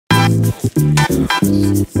Hey,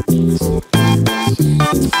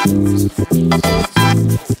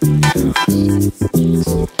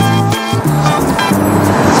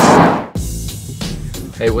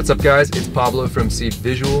 what's up guys? It's Pablo from Seed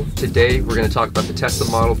Visual. Today we're going to talk about the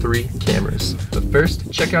Tesla Model 3 cameras. But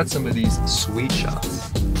first, check out some of these sweet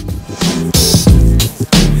shots.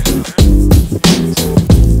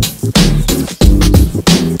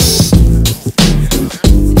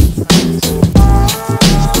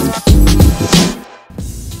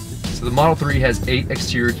 So the Model 3 has 8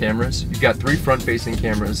 exterior cameras. You've got 3 front-facing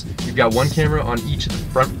cameras. You've got 1 camera on each of the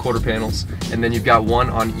front quarter panels, and then you've got 1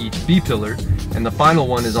 on each B-pillar, and the final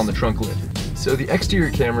one is on the trunk lid. So the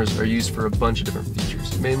exterior cameras are used for a bunch of different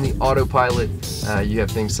features, mainly autopilot. You have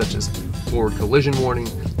things such as forward collision warning,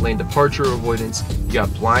 lane departure avoidance, you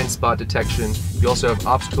got blind spot detection, you also have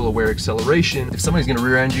obstacle aware acceleration. If somebody's going to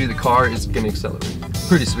rear end you, the car is going to accelerate.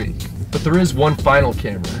 Pretty sweet. But there is one final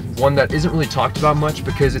camera, one that isn't really talked about much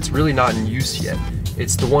because it's really not in use yet.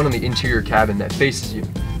 It's the one on the interior cabin that faces you.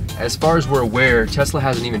 As far as we're aware, Tesla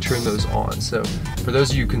hasn't even turned those on, so for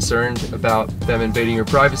those of you concerned about them invading your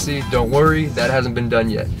privacy, don't worry, that hasn't been done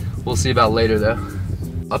yet. We'll see about later though.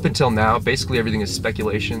 Up until now, basically everything is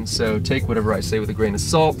speculation, so take whatever I say with a grain of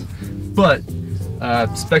salt, but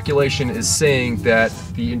speculation is saying that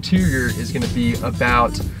the interior is going to be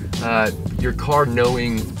about your car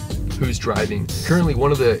knowing who's driving. Currently,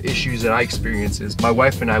 one of the issues that I experience is my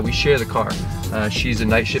wife and I, we share the car. She's a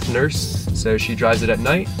night shift nurse, so she drives it at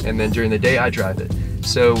night, and then during the day I drive it.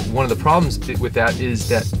 So one of the problems with that is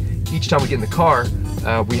that each time we get in the car,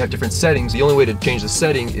 we have different settings. The only way to change the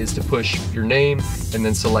setting is to push your name and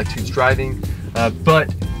then select who's driving.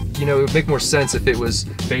 But you know, it would make more sense if it was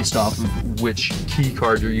based off of which key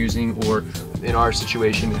card you're using, or in our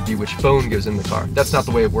situation, it'd be which phone goes in the car. That's not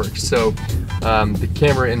the way it works. So the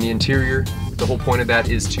camera in the interior, the whole point of that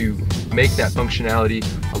is to make that functionality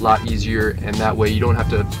a lot easier, and that way you don't have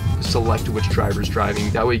to select which driver's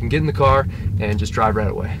driving. That way you can get in the car and just drive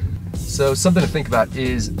right away. So something to think about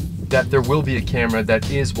is that there will be a camera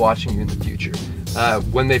that is watching you in the future.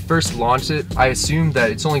 When they first launched it, I assumed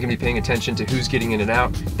that it's only going to be paying attention to who's getting in and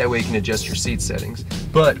out. That way you can adjust your seat settings.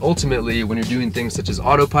 But ultimately, when you're doing things such as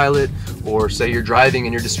autopilot, or say you're driving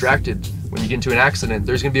and you're distracted, when you get into an accident,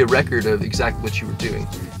 there's going to be a record of exactly what you were doing.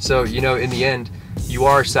 So, you know, in the end, you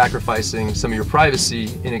are sacrificing some of your privacy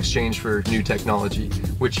in exchange for new technology,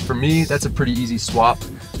 which for me, that's a pretty easy swap.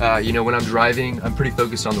 You know, when I'm driving, I'm pretty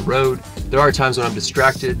focused on the road. There are times when I'm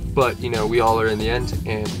distracted, but you know, we all are in the end,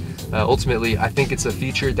 and ultimately, I think it's a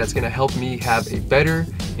feature that's going to help me have a better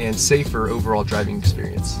and safer overall driving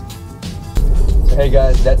experience. So hey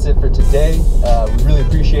guys, that's it for today. We really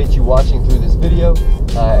appreciate you watching through this video.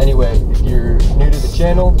 Anyway, if you're new to the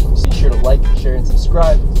channel, be sure to like, share, and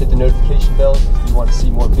subscribe. Hit the notification bell if you want to see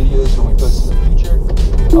more videos when we post in the future.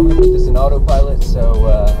 I'm going to put this in autopilot so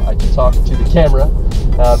I can talk to the camera.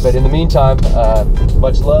 But in the meantime,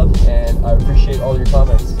 much love, and I appreciate all your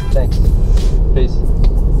comments. Thanks. Peace.